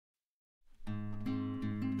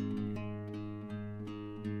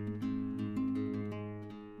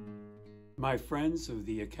My friends of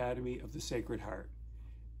the Academy of the Sacred Heart,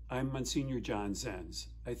 I'm Monsignor John Zenz.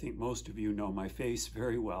 I think most of you know my face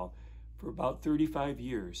very well. For about 35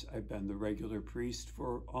 years, I've been the regular priest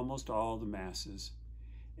for almost all the Masses.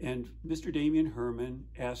 And Mr. Damien Herman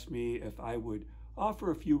asked me if I would offer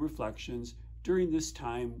a few reflections during this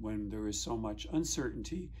time when there is so much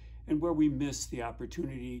uncertainty and where we miss the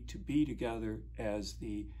opportunity to be together as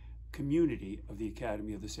the community of the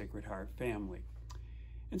Academy of the Sacred Heart family.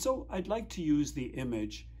 And so I'd like to use the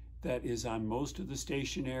image that is on most of the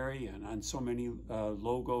stationery and on so many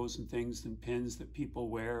logos and things and pins that people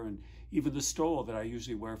wear, and even the stole that I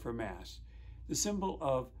usually wear for Mass. The symbol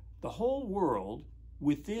of the whole world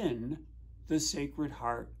within the Sacred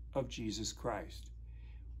Heart of Jesus Christ.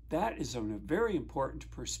 That is a very important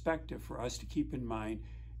perspective for us to keep in mind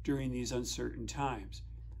during these uncertain times.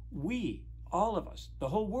 We, all of us, the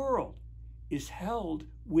whole world, is held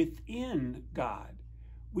within God.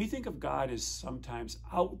 We think of God as sometimes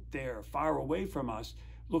out there, far away from us,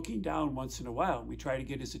 looking down once in a while, and we try to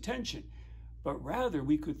get his attention. But rather,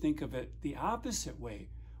 we could think of it the opposite way.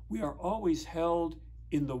 We are always held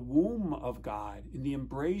in the womb of God, in the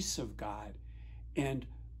embrace of God. And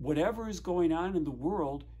whatever is going on in the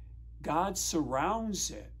world, God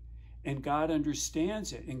surrounds it, and God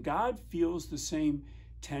understands it, and God feels the same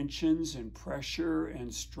tensions and pressure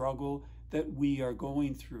and struggle that we are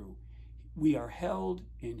going through. We are held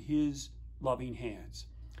in his loving hands.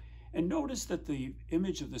 And notice that the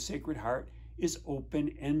image of the Sacred Heart is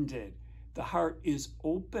open-ended. The heart is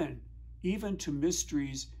open, even to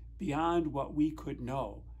mysteries beyond what we could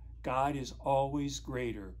know. God is always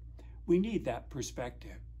greater. We need that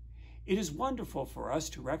perspective. It is wonderful for us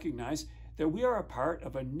to recognize that we are a part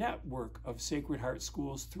of a network of Sacred Heart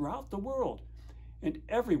schools throughout the world. And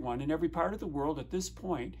everyone in every part of the world at this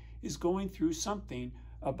point is going through something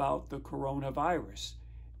about the coronavirus,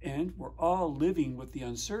 and we're all living with the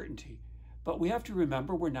uncertainty. But we have to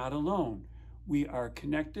remember we're not alone. We are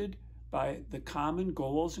connected by the common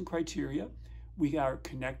goals and criteria. We are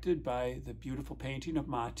connected by the beautiful painting of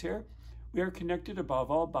Mater. We are connected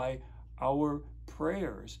above all by our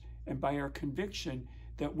prayers and by our conviction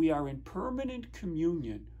that we are in permanent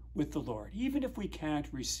communion with the Lord. Even if we can't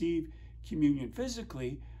receive communion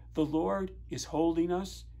physically, the Lord is holding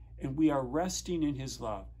us, and we are resting in his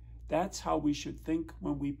love. That's how we should think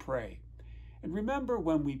when we pray. And remember,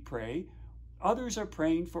 when we pray, others are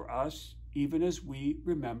praying for us even as we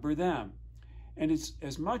remember them. And it's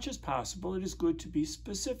as much as possible, it is good to be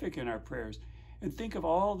specific in our prayers and think of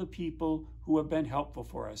all the people who have been helpful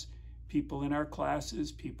for us. People in our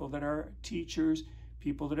classes, people that are teachers,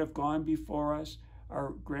 people that have gone before us,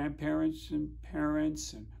 our grandparents and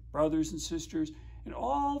parents and brothers and sisters, and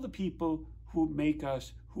all the people who make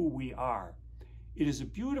us who we are. It is a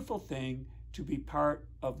beautiful thing to be part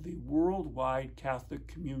of the worldwide Catholic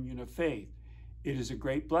communion of faith. It is a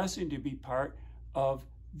great blessing to be part of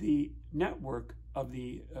the network of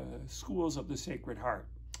the schools of the Sacred Heart.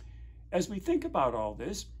 As we think about all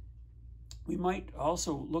this, we might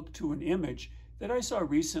also look to an image that I saw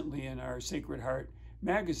recently in our Sacred Heart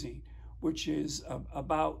magazine, which is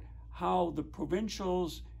about how the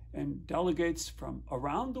provincials and delegates from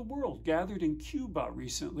around the world gathered in Cuba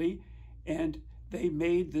recently, and they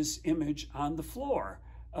made this image on the floor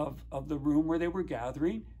of the room where they were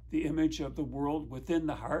gathering, the image of the world within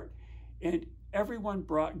the heart, and everyone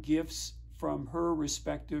brought gifts from her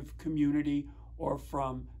respective community or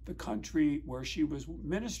from the country where she was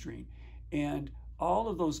ministering, and all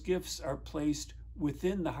of those gifts are placed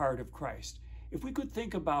within the heart of Christ. If we could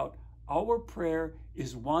think about our prayer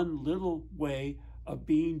is one little way of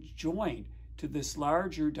being joined to this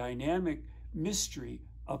larger dynamic mystery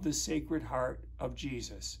of the Sacred Heart of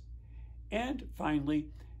Jesus. And finally,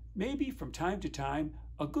 maybe from time to time,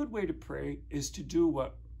 a good way to pray is to do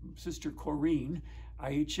what Sister Corinne,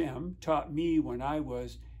 IHM, taught me when I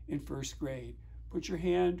was in first grade. Put your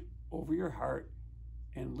hand over your heart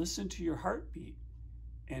and listen to your heartbeat.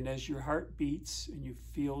 And as your heart beats and you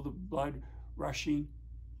feel the blood rushing,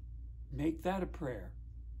 make that a prayer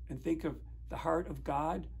and think of the heart of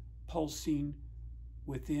God pulsing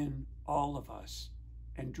within all of us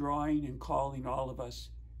and drawing and calling all of us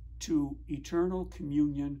to eternal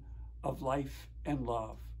communion of life and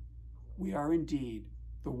love. We are indeed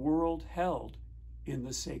the world held in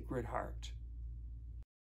the Sacred Heart.